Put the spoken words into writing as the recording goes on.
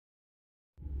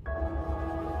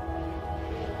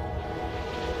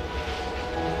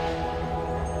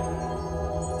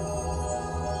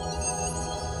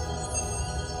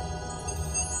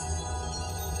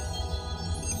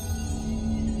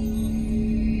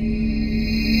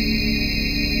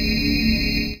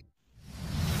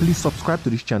Please subscribe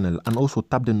to this channel and also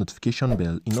tap the notification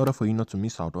bell in order for you not to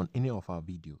miss out on any of our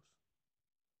videos.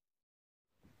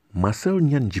 Marcel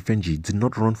Niat Njifenji did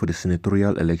not run for the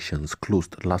senatorial elections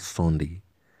closed last Sunday.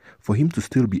 For him to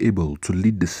still be able to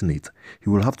lead the Senate, he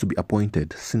will have to be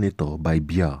appointed senator by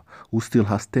Biya, who still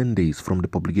has 10 days from the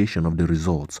publication of the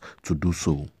results to do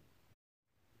so.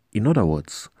 In other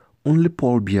words, only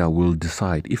Paul Biya will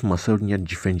decide if Marcel Niat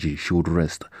Njifenji should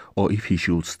rest or if he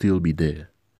should still be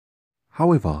there.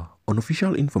 However,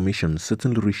 unofficial information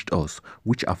certainly reached us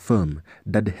which affirm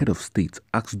that the head of state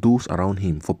asked those around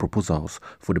him for proposals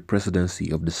for the presidency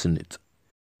of the Senate.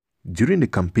 During the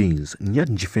campaigns, Niat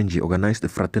Njifenji organized a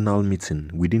fraternal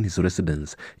meeting within his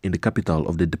residence in the capital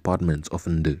of the department of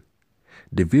Ndo.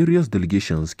 The various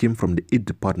delegations came from the 8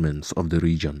 departments of the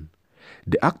region.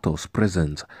 The actors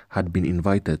present had been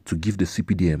invited to give the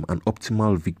CPDM an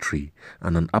optimal victory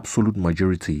and an absolute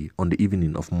majority on the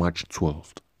evening of March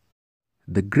 12th.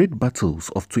 The great battles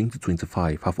of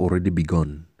 2025 have already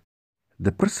begun.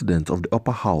 The president of the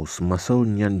upper house, Marcel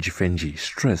Niat Njifenji,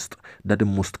 stressed that the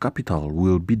most capital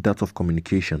will be that of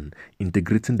communication,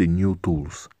 integrating the new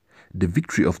tools. The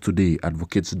victory of today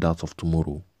advocates that of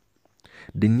tomorrow.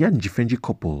 The Niat Njifenji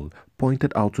couple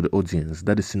pointed out to the audience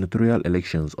that the senatorial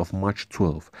elections of March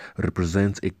 12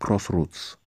 represent a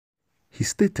crossroads. He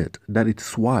stated that it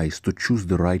is wise to choose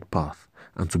the right path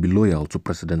and to be loyal to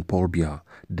President Paul Biya,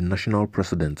 the national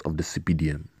president of the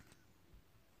CPDM.